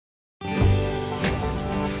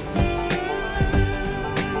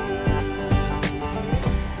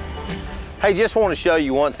Hey, just want to show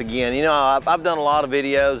you once again, you know, I've done a lot of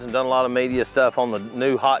videos and done a lot of media stuff on the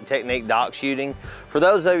new hot technique dock shooting. For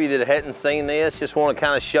those of you that hadn't seen this, just want to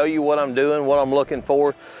kind of show you what I'm doing, what I'm looking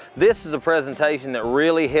for. This is a presentation that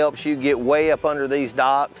really helps you get way up under these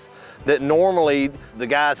docks that normally the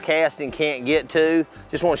guys casting can't get to.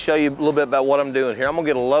 Just want to show you a little bit about what I'm doing here. I'm gonna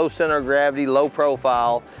get a low center of gravity, low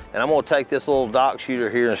profile, and I'm gonna take this little dock shooter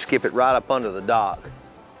here and skip it right up under the dock.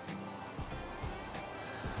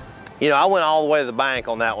 You know, I went all the way to the bank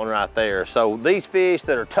on that one right there. So these fish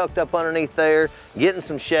that are tucked up underneath there, getting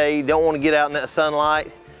some shade, don't want to get out in that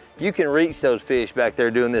sunlight, you can reach those fish back there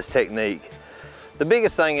doing this technique. The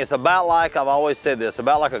biggest thing is about like, I've always said this,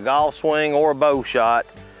 about like a golf swing or a bow shot,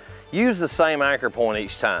 use the same anchor point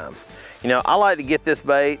each time. You know, I like to get this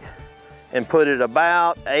bait and put it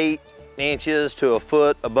about 8 inches to a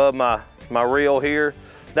foot above my reel here.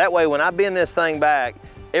 That way when I bend this thing back,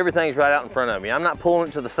 everything's right out in front of me. I'm not pulling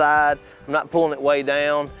it to the side. I'm not pulling it way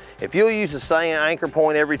down. If you'll use the same anchor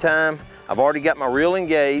point every time, I've already got my reel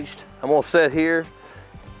engaged. I'm gonna sit here,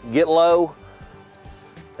 get low,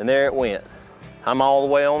 and there it went. I'm all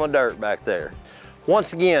the way on the dirt back there.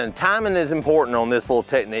 Once again, timing is important on this little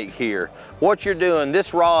technique here. What you're doing,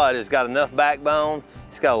 this rod has got enough backbone,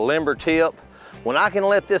 it's got a limber tip. When I can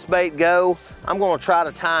let this bait go, I'm gonna try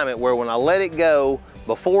to time it where when I let it go,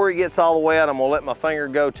 before it gets all the way out, I'm gonna let my finger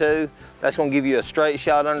go too. That's gonna give you a straight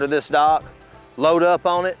shot under this dock. Load up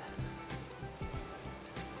on it.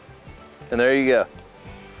 And there you go.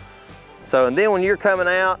 So, and then when you're coming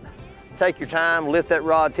out, take your time, lift that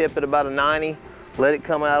rod tip at about a 90, let it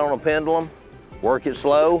come out on a pendulum, work it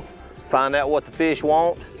slow, find out what the fish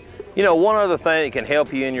want. You know, one other thing that can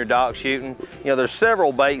help you in your dock shooting, you know, there's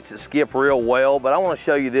several baits that skip real well, but I wanna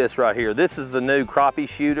show you this right here. This is the new crappie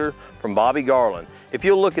shooter from Bobby Garland. If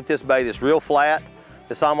you'll look at this bait, it's real flat.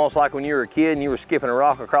 It's almost like when you were a kid and you were skipping a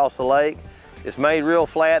rock across the lake. It's made real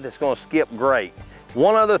flat, it's gonna skip great.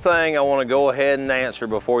 One other thing I wanna go ahead and answer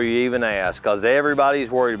before you even ask, because everybody's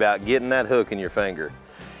worried about getting that hook in your finger.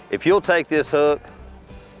 If you'll take this hook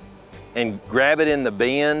and grab it in the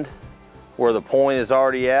bend where the point is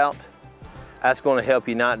already out, that's gonna help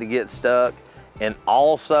you not to get stuck. And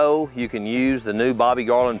also, you can use the new Bobby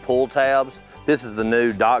Garland pull tabs. This is the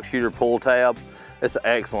new dock shooter pull tab. It's an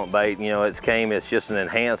excellent bait. You know, it's just an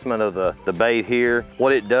enhancement of the bait here.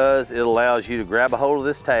 What it does, it allows you to grab a hold of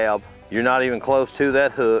this tab. You're not even close to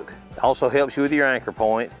that hook. It also helps you with your anchor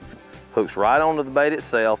point. Hooks right onto the bait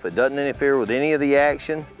itself. It doesn't interfere with any of the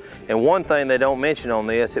action. And one thing they don't mention on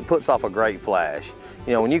this, it puts off a great flash.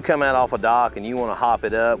 You know, when you come out off a dock and you want to hop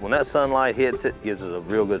it up, when that sunlight hits it, gives it a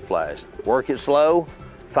real good flash. Work it slow,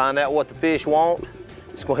 find out what the fish want.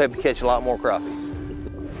 It's gonna help you catch a lot more crappie.